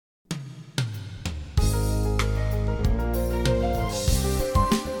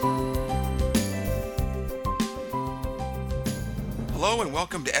Hello and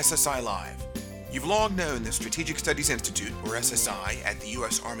welcome to SSI Live. You've long known the Strategic Studies Institute, or SSI, at the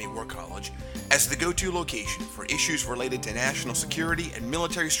U.S. Army War College as the go-to location for issues related to national security and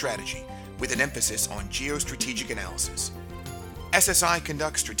military strategy, with an emphasis on geostrategic analysis. SSI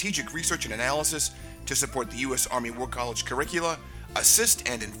conducts strategic research and analysis to support the U.S. Army War College curricula, assist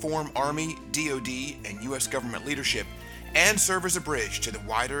and inform Army, DoD, and U.S. government leadership, and serve as a bridge to the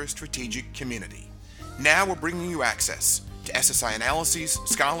wider strategic community. Now we're bringing you access to SSI analyses,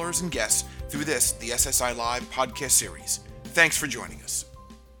 scholars, and guests through this, the SSI Live podcast series. Thanks for joining us.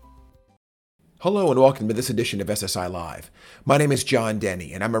 Hello and welcome to this edition of SSI Live. My name is John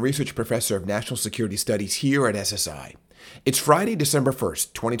Denny, and I'm a research professor of national security studies here at SSI. It's Friday, December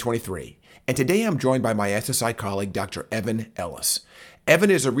 1st, 2023, and today I'm joined by my SSI colleague, Dr. Evan Ellis. Evan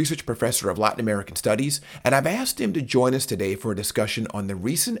is a research professor of Latin American studies, and I've asked him to join us today for a discussion on the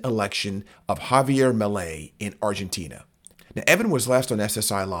recent election of Javier Milei in Argentina. Now, Evan was last on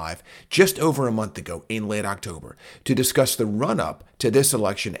SSI Live just over a month ago in late October to discuss the run-up to this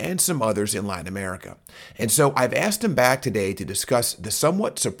election and some others in Latin America. And so I've asked him back today to discuss the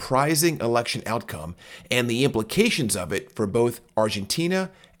somewhat surprising election outcome and the implications of it for both Argentina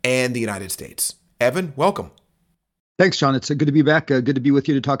and the United States. Evan, welcome. Thanks, John. It's good to be back. Good to be with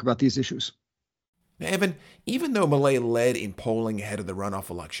you to talk about these issues. Now, Evan, even though Milei led in polling ahead of the runoff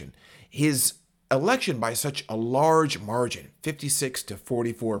election, his election by such a large margin, 56 to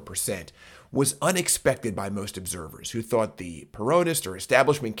 44%, was unexpected by most observers who thought the Peronist or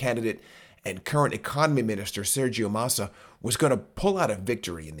establishment candidate and current economy minister Sergio Massa was going to pull out a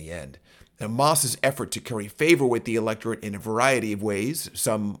victory in the end. Now, Massa's effort to curry favor with the electorate in a variety of ways,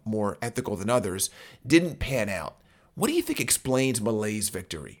 some more ethical than others, didn't pan out. What do you think explains Milei's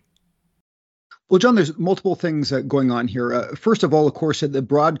victory? Well, John, there's multiple things going on here. First of all, of course, the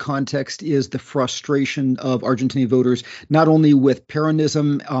broad context is the frustration of Argentine voters, not only with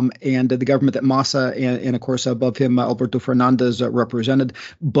Peronism and the government that Massa and of course, above him, Alberto Fernandez represented,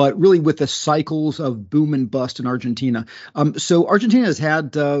 but really with the cycles of boom and bust in Argentina. So Argentina has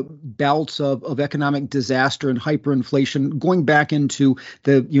had bouts of economic disaster and hyperinflation going back into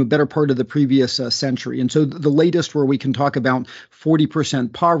the better part of the previous century. And so the latest where we can talk about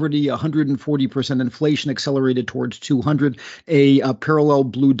 40% poverty, 140% inflation accelerated towards 200, a parallel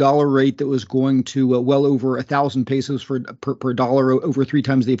blue dollar rate that was going to well over 1,000 pesos per dollar, over 3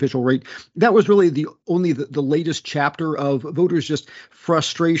 times the official rate. That was really the latest chapter of voters' just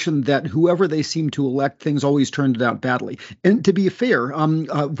frustration that whoever they seemed to elect, things always turned out badly. And to be fair,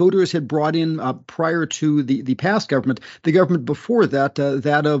 voters had brought in prior to the past government, the government before that,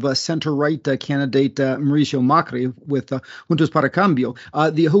 that of center-right candidate Mauricio Macri with Juntos para Cambio.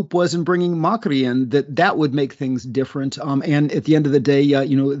 The hope was in bringing Macri in that would make things different. And at the end of the day,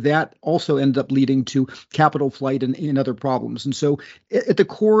 that also ended up leading to capital flight and other problems. And so at the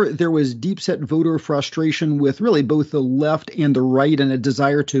core, there was deep-set voter frustration with really both the left and the right and a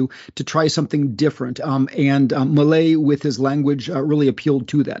desire to try something different. And Milei, with his language, really appealed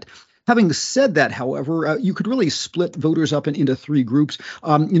to that. Having said that, however, you could really split voters up into 3 groups.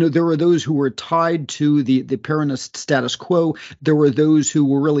 There were those who were tied to the Peronist status quo. There were those who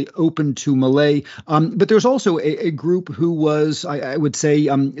were really open to Milei. But there's also a group who was, I would say,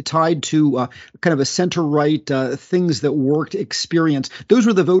 tied to kind of a center-right, things that worked experience. Those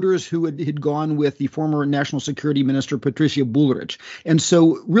were the voters who had gone with the former National Security Minister, Patricia Bullrich. And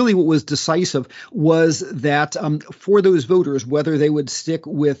so really what was decisive was that for those voters, whether they would stick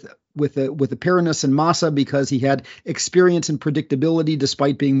with the Peronist and Massa because he had experience and predictability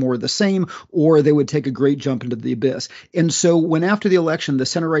despite being more of the same, or they would take a great jump into the abyss. And so when after the election, the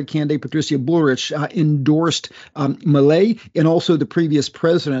center-right candidate Patricia Bullrich endorsed Milei, and also the previous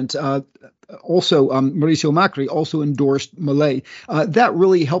president, Mauricio Macri, also endorsed Milei. That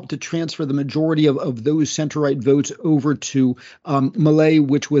really helped to transfer the majority of those center-right votes over to Milei,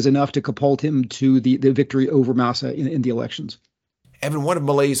 which was enough to catapult him to the victory over Massa in the elections. Evan, one of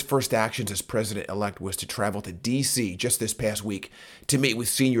Milei's first actions as president-elect was to travel to D.C. just this past week to meet with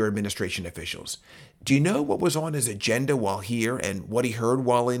senior administration officials. Do you know what was on his agenda while here and what he heard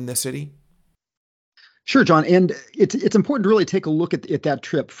while in the city? Sure, John. And it's important to really take a look at that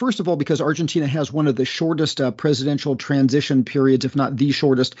trip. First of all, because Argentina has one of the shortest presidential transition periods, if not the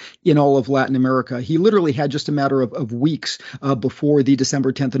shortest, in all of Latin America. He literally had just a matter of weeks before the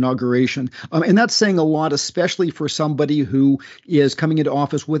December 10th inauguration. And that's saying a lot, especially for somebody who is coming into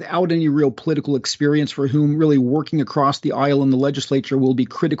office without any real political experience, for whom really working across the aisle in the legislature will be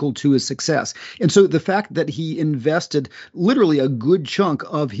critical to his success. And so the fact that he invested literally a good chunk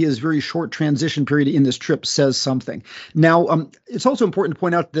of his very short transition period in the this trip says something. Now, it's also important to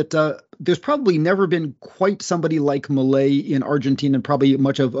point out that there's probably never been quite somebody like Milei in Argentina and probably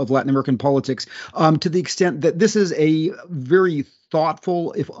much of Latin American politics, to the extent that this is a very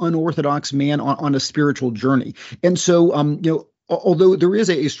thoughtful, if unorthodox man on a spiritual journey. And so, although there is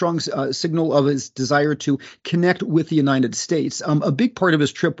a strong signal of his desire to connect with the United States, a big part of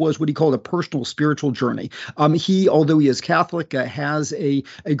his trip was what he called a personal spiritual journey. He, although he is Catholic, has a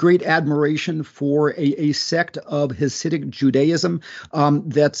great admiration for a sect of Hasidic Judaism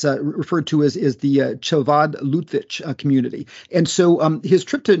that's referred to as the Chabad Lutevich community. And so his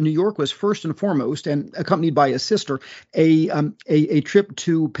trip to New York was first and foremost, and accompanied by his sister, a trip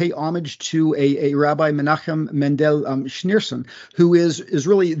to pay homage to a Rabbi Menachem Mendel Schneerson, who is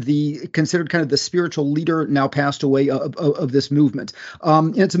really considered kind of the spiritual leader, now passed away, of this movement.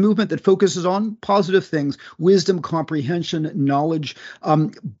 And it's a movement that focuses on positive things: wisdom, comprehension, knowledge.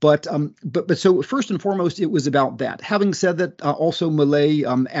 But so first and foremost, it was about that. Having said that, also Milei,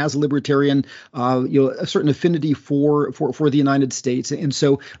 as a libertarian, a certain affinity for the United States, and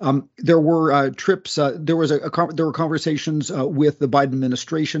so there were trips. There were conversations with the Biden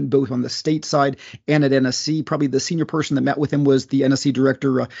administration, both on the state side and at NSC. Probably the senior person that met with him was the NSC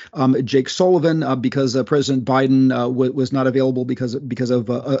director, Jake Sullivan, because President Biden was not available because of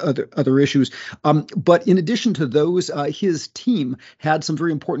other issues. But in addition to those, his team had some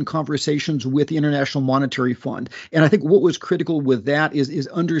very important conversations with the International Monetary Fund. And I think what was critical with that is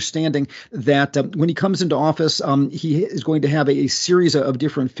understanding that when he comes into office, he is going to have a series of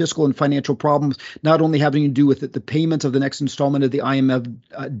different fiscal and financial problems, not only having to do with the payments of the next installment of the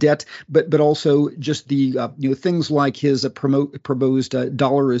IMF debt, but also just the things like his proposed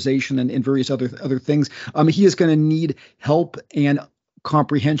dollarization and various other things. He is going to need help and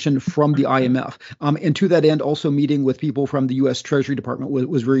comprehension from the IMF. And to that end, also meeting with people from the U.S. Treasury Department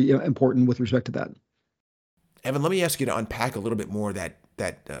was very important with respect to that. Evan, let me ask you to unpack a little bit more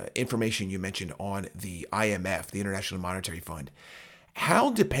that information you mentioned on the IMF, the International Monetary Fund.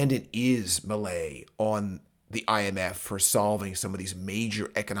 How dependent is Milei on the IMF for solving some of these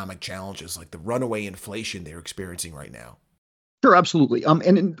major economic challenges, like the runaway inflation they're experiencing right now? Sure, absolutely.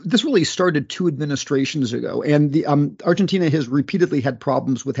 And this really started 2 administrations ago. And the Argentina has repeatedly had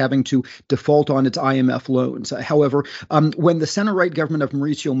problems with having to default on its IMF loans. However, when the center-right government of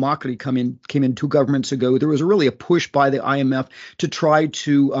Mauricio Macri came in 2 governments ago, there was really a push by the IMF to try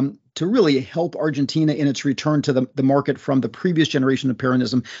to really help Argentina in its return to the market from the previous generation of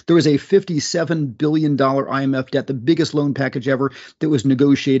Peronism. There was a $57 billion IMF debt, the biggest loan package ever that was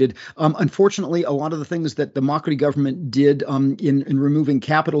negotiated. Unfortunately, a lot of the things that the Macri government did in removing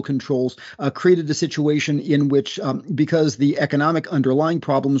capital controls created a situation in which, because the economic underlying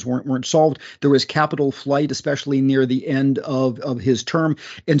problems weren't solved, there was capital flight, especially near the end of his term.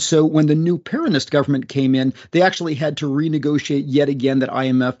 And so when the new Peronist government came in, they actually had to renegotiate yet again that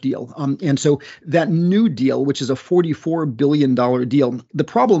IMF deal. And so that new deal, which is a $44 billion deal, the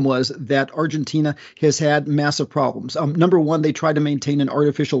problem was that Argentina has had massive problems. Number one, they tried to maintain an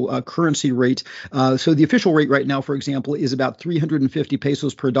artificial currency rate. So the official rate right now, for example, is about 350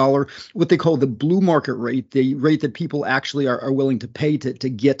 pesos per dollar. What they call the blue market rate, the rate that people actually are willing to pay to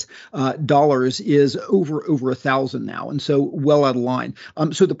get dollars, is over 1,000 now. And so well out of line.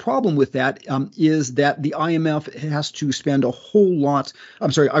 So the problem with that is that the IMF has to spend a whole lot.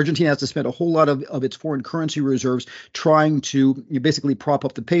 Argentina has to spend a whole lot of its foreign currency reserves trying to basically prop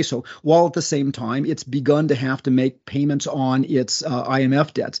up the peso, while at the same time it's begun to have to make payments on its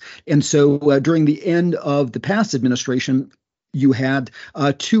IMF debts. And so during the end of the past administration, you had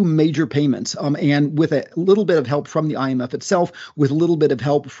 2 major payments, and with a little bit of help from the IMF itself, with a little bit of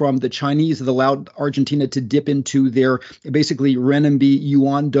help from the Chinese that allowed Argentina to dip into their basically renminbi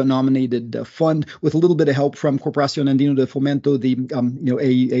yuan denominated fund, with a little bit of help from Corporación Andina de Fomento,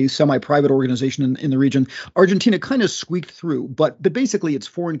 a semi-private organization in the region. Argentina kind of squeaked through, but basically its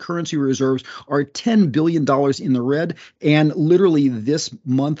foreign currency reserves are $10 billion in the red, and literally this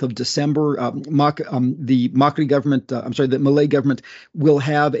month of December, the Macri government, the Milei government will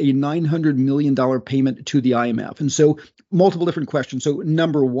have a $900 million payment to the IMF. And so multiple different questions. So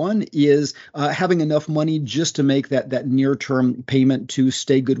number one is having enough money just to make that near-term payment to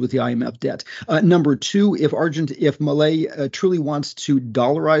stay good with the IMF debt. Number two, if Milei truly wants to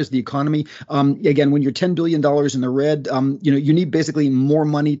dollarize the economy, again, when you're $10 billion in the red, you need basically more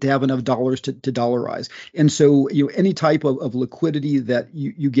money to have enough dollars to dollarize. And so any type of liquidity that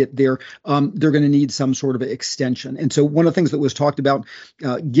you get there, they're going to need some sort of extension. And so one of the things things that was talked about,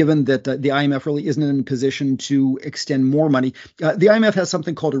 given that the IMF really isn't in a position to extend more money. The IMF has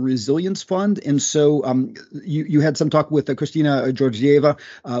something called a resilience fund. And so you had some talk with Kristina Georgieva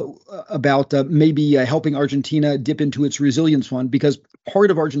about maybe helping Argentina dip into its resilience fund, because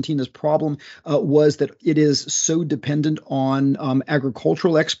part of Argentina's problem was that it is so dependent on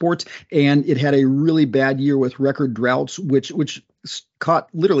agricultural exports, and it had a really bad year with record droughts, which caught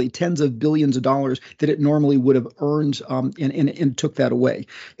literally tens of billions of dollars that it normally would have earned, and took that away.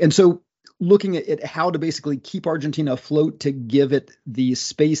 And so looking at how to basically keep Argentina afloat, to give it the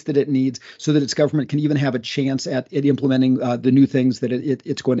space that it needs so that its government can even have a chance at implementing the new things that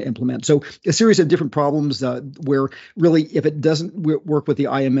it's going to implement. So a series of different problems where really, if it doesn't work with the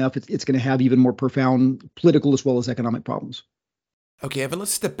IMF, it's going to have even more profound political as well as economic problems. Okay, Evan,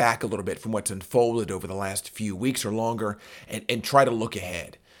 let's step back a little bit from what's unfolded over the last few weeks or longer and try to look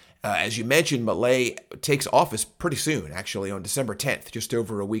ahead. As you mentioned, Milei takes office pretty soon, actually on December 10th, just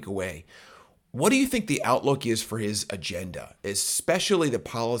over a week away. What do you think the outlook is for his agenda, especially the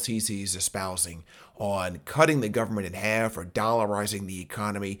policies he's espousing on cutting the government in half or dollarizing the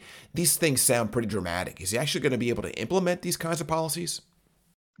economy? These things sound pretty dramatic. Is he actually going to be able to implement these kinds of policies?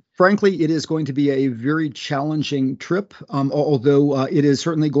 Frankly, it is going to be a very challenging trip, although it is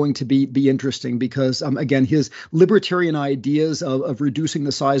certainly going to be interesting because, again, his libertarian ideas of reducing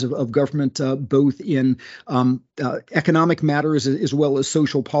the size of government, both in economic matters as well as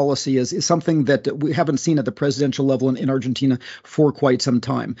social policy, is something that we haven't seen at the presidential level in Argentina for quite some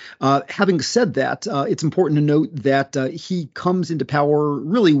time. Having said that, it's important to note that he comes into power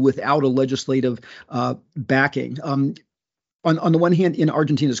really without a legislative backing. On the one hand, in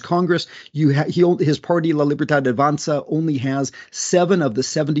Argentina's Congress, his party, La Libertad Avanza, only has 7 of the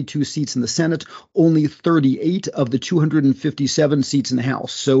 72 seats in the Senate, only 38 of the 257 seats in the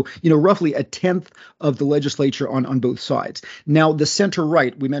House. So, roughly a tenth of the legislature on both sides. Now, the center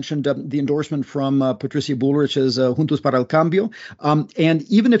right, we mentioned the endorsement from Patricia Bullrich's Juntos para el Cambio. And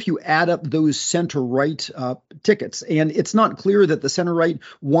even if you add up those center right tickets, and it's not clear that the center right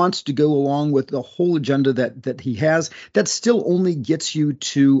wants to go along with the whole agenda that he has, that's still only gets you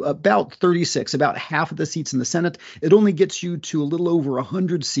to about 36, about half of the seats in the Senate. It only gets you to a little over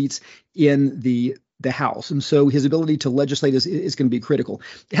 100 seats in the House. And so his ability to legislate is going to be critical.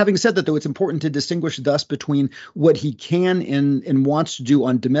 Having said that, though, it's important to distinguish thus between what he can and wants to do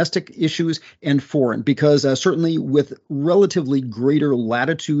on domestic issues and foreign, because certainly with relatively greater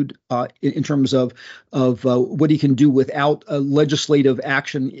latitude in terms of what he can do without legislative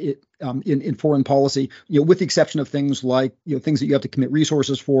action in foreign policy, with the exception of things like, things that you have to commit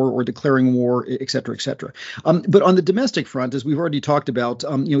resources for or declaring war, et cetera, et cetera. But on the domestic front, as we've already talked about,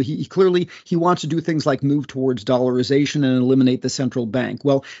 he clearly wants to do things like move towards dollarization and eliminate the central bank.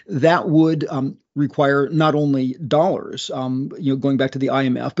 Well, that would require not only dollars, going back to the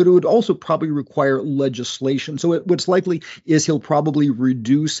IMF, but it would also probably require legislation. So what's likely is he'll probably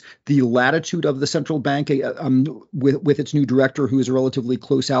reduce the latitude of the central bank with its new director, who is a relatively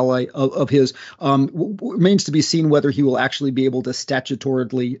close ally of his. Remains to be seen whether he will actually be able to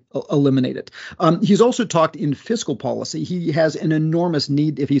statutorily eliminate it. He's also talked in fiscal policy. He has an enormous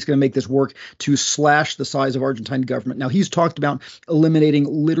need, if he's going to make this work, to slash the size of Argentine government. Now, he's talked about eliminating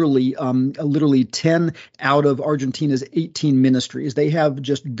literally 10 out of Argentina's 18 ministries. They have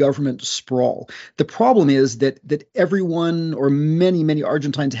just government sprawl. The problem is that everyone, or many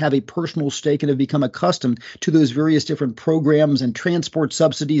Argentines, have a personal stake and have become accustomed to those various different programs and transport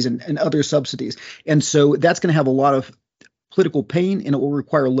subsidies and other subsidies. And so that's going to have a lot of political pain, and it will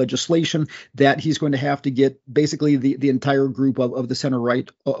require legislation that he's going to have to get basically the entire group of the center right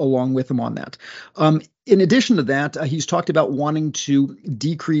along with him on that. In addition to that, he's talked about wanting to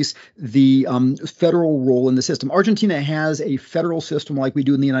decrease the federal role in the system. Argentina has a federal system like we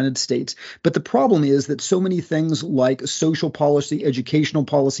do in the United States, but the problem is that so many things like social policy, educational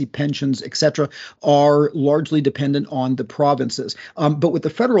policy, pensions, etc., are largely dependent on the provinces. But what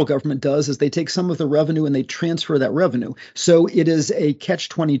the federal government does is they take some of the revenue and they transfer that revenue. So it is a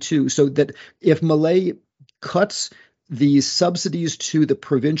catch-22, so that if Milei cuts the subsidies to the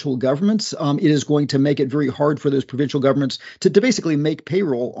provincial governments, it is going to make it very hard for those provincial governments to basically make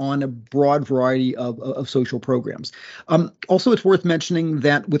payroll on a broad variety of social programs. Also, it's worth mentioning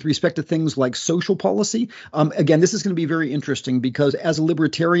that with respect to things like social policy, again, this is going to be very interesting because as a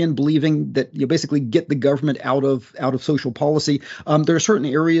libertarian believing that you basically get the government out of social policy, there are certain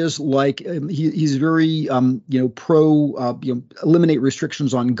areas like he's very pro eliminate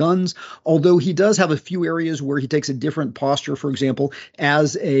restrictions on guns, although he does have a few areas where he takes a different different posture, for example,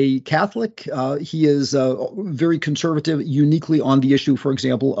 as a Catholic. He is very conservative, uniquely on the issue, for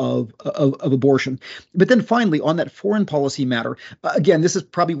example, of abortion. But then finally, on that foreign policy matter, again, this is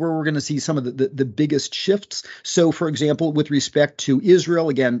probably where we're going to see some of the biggest shifts. So, for example, with respect to Israel,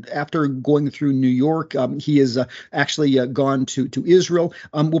 again, after going through New York, he has actually gone to Israel.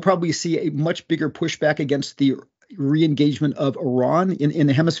 We'll probably see a much bigger pushback against the re-engagement of Iran in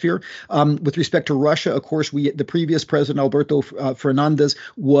the hemisphere. With respect to Russia, of course, the previous president Alberto Fernandez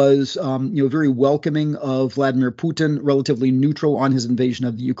was very welcoming of Vladimir Putin, relatively neutral on his invasion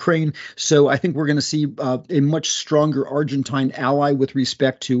of the Ukraine. So I think we're going to see a much stronger Argentine ally with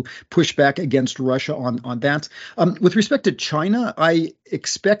respect to pushback against Russia on that. With respect to China, I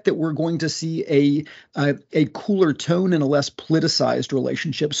expect that we're going to see a cooler tone and a less politicized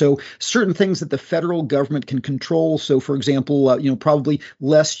relationship. So certain things that the federal government can control. So, for example, probably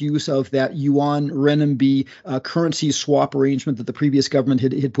less use of that yuan renminbi currency swap arrangement that the previous government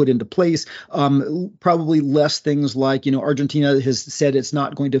had put into place. Probably less things like, Argentina has said it's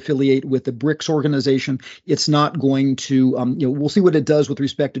not going to affiliate with the BRICS organization. It's not going to, we'll see what it does with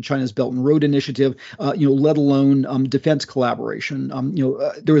respect to China's Belt and Road Initiative, let alone defense collaboration.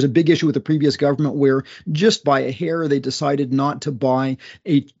 There was a big issue with the previous government where just by a hair they decided not to buy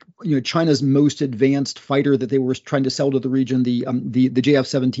China's most advanced fighter that they were trying to sell to the region, the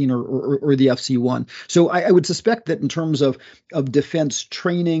JF-17 or the FC-1. So I would suspect that in terms of defense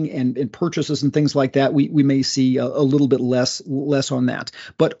training and purchases and things like that, we may see a little bit less on that.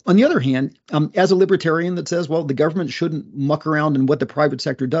 But on the other hand, as a libertarian that says, well, the government shouldn't muck around in what the private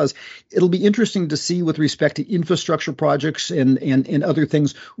sector does, it'll be interesting to see with respect to infrastructure projects and other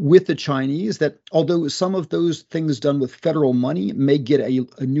things with the Chinese that although some of those things done with federal money may get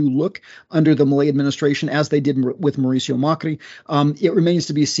a new look under the Milei administration, as they did with Mauricio Macri. It remains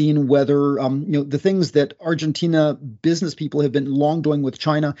to be seen whether the things that Argentina business people have been long doing with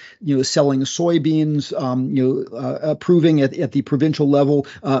China, selling soybeans, approving at the provincial level,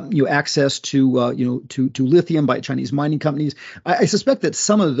 access to lithium by Chinese mining companies. I suspect that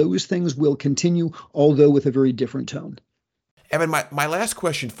some of those things will continue, although with a very different tone. Evan, my last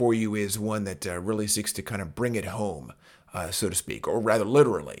question for you is one that really seeks to kind of bring it home, so to speak, or rather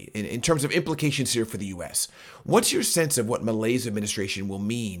literally, in terms of implications here for the U.S. What's your sense of what Milei's administration will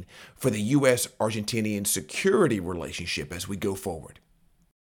mean for the U.S.-Argentinian security relationship as we go forward?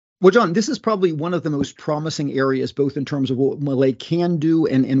 Well, John, this is probably one of the most promising areas, both in terms of what Milei can do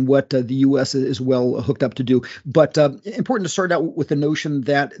and what the U.S. is well hooked up to do. But important to start out with the notion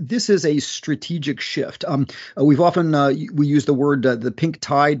that this is a strategic shift. We've often we use the word the pink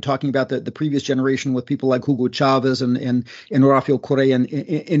tide, talking about the previous generation with people like Hugo Chavez and Rafael Correa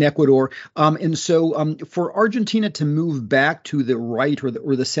in Ecuador. And so for Argentina to move back to the right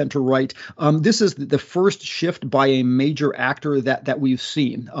or the center right, this is the first shift by a major actor that we've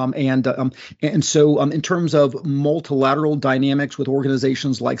seen. And so in terms of multilateral dynamics with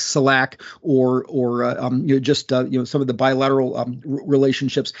organizations like CELAC or some of the bilateral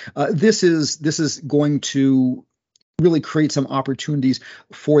relationships, this is going to really create some opportunities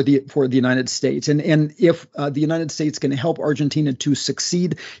for the United States. And if the United States can help Argentina to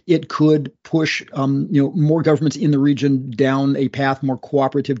succeed, it could push more governments in the region down a path more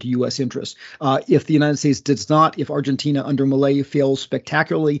cooperative to U.S. interests. If the United States does not, if Argentina under Milei fails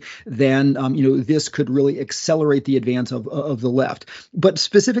spectacularly, then this could really accelerate the advance of the left. But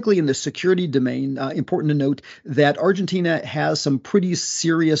specifically in the security domain, important to note that Argentina has some pretty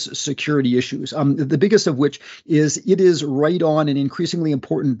serious security issues. The biggest of which is it is right on an increasingly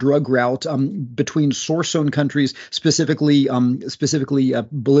important drug route between source zone countries, specifically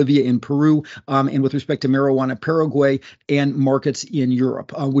Bolivia and Peru, and with respect to marijuana, Paraguay, and markets in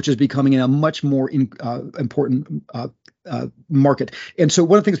Europe, which is becoming a much more important market. And so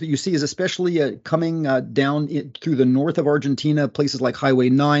one of the things that you see is especially coming down through the north of Argentina, places like Highway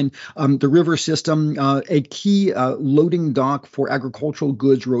 9, the river system, a key loading dock for agricultural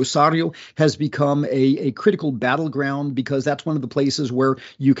goods, Rosario, has become a critical battleground because that's one of the places where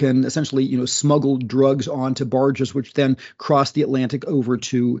you can essentially smuggle drugs onto barges, which then cross the Atlantic over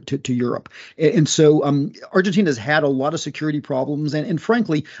to Europe. And so Argentina has had a lot of security problems, and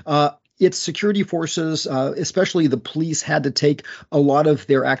frankly, its security forces, especially the police, had to take a lot of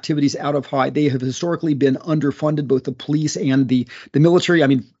their activities out of high. They have historically been underfunded, both the police and the military. I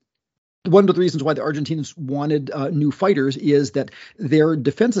mean, one of the reasons why the Argentinians wanted new fighters is that their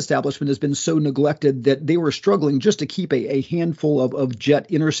defense establishment has been so neglected that they were struggling just to keep a handful of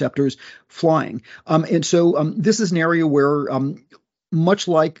jet interceptors flying. And so this is an area where much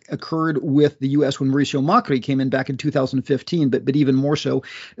like occurred with the U.S. when Mauricio Macri came in back in 2015, but even more so,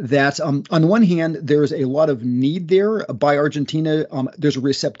 that on the one hand, there's a lot of need there by Argentina. There's a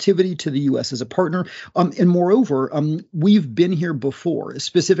receptivity to the U.S. as a partner. And moreover, we've been here before,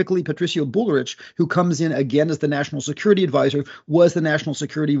 specifically Patricio Bullrich, who comes in again as the national security advisor, was the national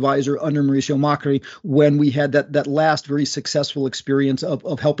security advisor under Mauricio Macri when we had that last very successful experience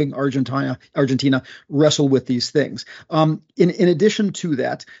of helping Argentina wrestle with these things. In addition to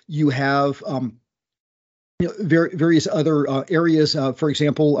that, you have various other areas. For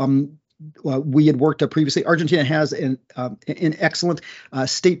example, we had worked previously. Argentina has an excellent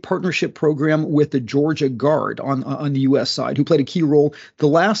state partnership program with the Georgia Guard on the U.S. side, who played a key role the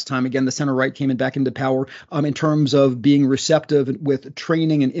last time, again, the center right came back into power in terms of being receptive with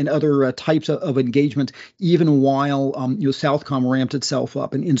training and other types of engagement, even while Southcom ramped itself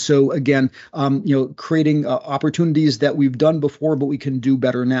up. And so, again, creating opportunities that we've done before, but we can do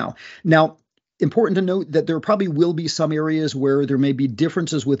better now. Now, important to note that there probably will be some areas where there may be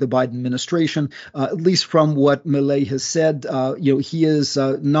differences with the Biden administration, at least from what Milei has said. He is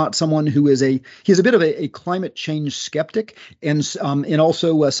not someone who is he's a bit of a climate change skeptic, and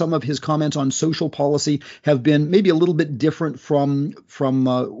also some of his comments on social policy have been maybe a little bit different from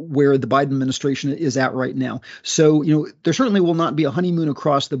where the Biden administration is at right now. So, there certainly will not be a honeymoon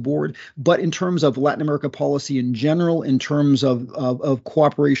across the board, but in terms of Latin America policy in general, in terms of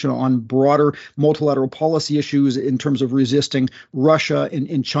cooperation on broader multilateral policy issues in terms of resisting Russia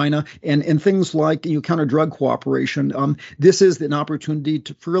and China and things like counter-drug cooperation. This is an opportunity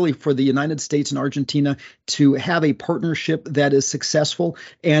for the United States and Argentina to have a partnership that is successful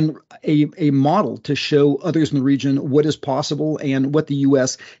and a model to show others in the region what is possible and what the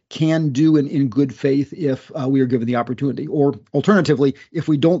U.S. can do in good faith if we are given the opportunity. Or alternatively, if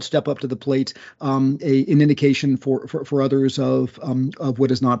we don't step up to the plate, an indication for others of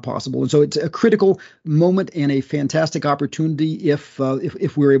what is not possible. And so it's a critical moment and a fantastic opportunity if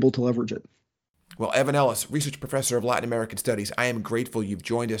we're able to leverage it. Well, Evan Ellis, Research Professor of Latin American Studies, I am grateful you've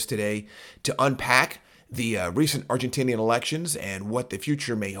joined us today to unpack the recent Argentinian elections and what the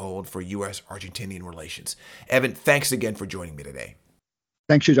future may hold for U.S.-Argentinian relations. Evan, thanks again for joining me today.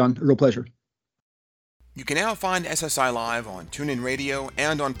 Thanks, John. A real pleasure. You can now find SSI Live on TuneIn Radio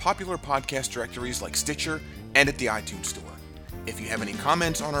and on popular podcast directories like Stitcher and at the iTunes Store. If you have any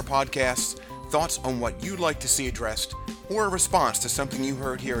comments on our podcasts, thoughts on what you'd like to see addressed, or a response to something you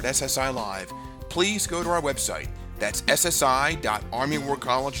heard here at SSI Live, please go to our website. That's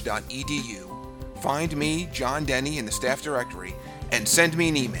ssi.armywarcollege.edu. Find me, John Denny, in the staff directory, and send me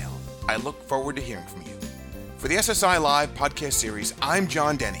an email. I look forward to hearing from you. For the SSI Live podcast series, I'm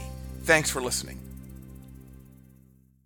John Denny. Thanks for listening.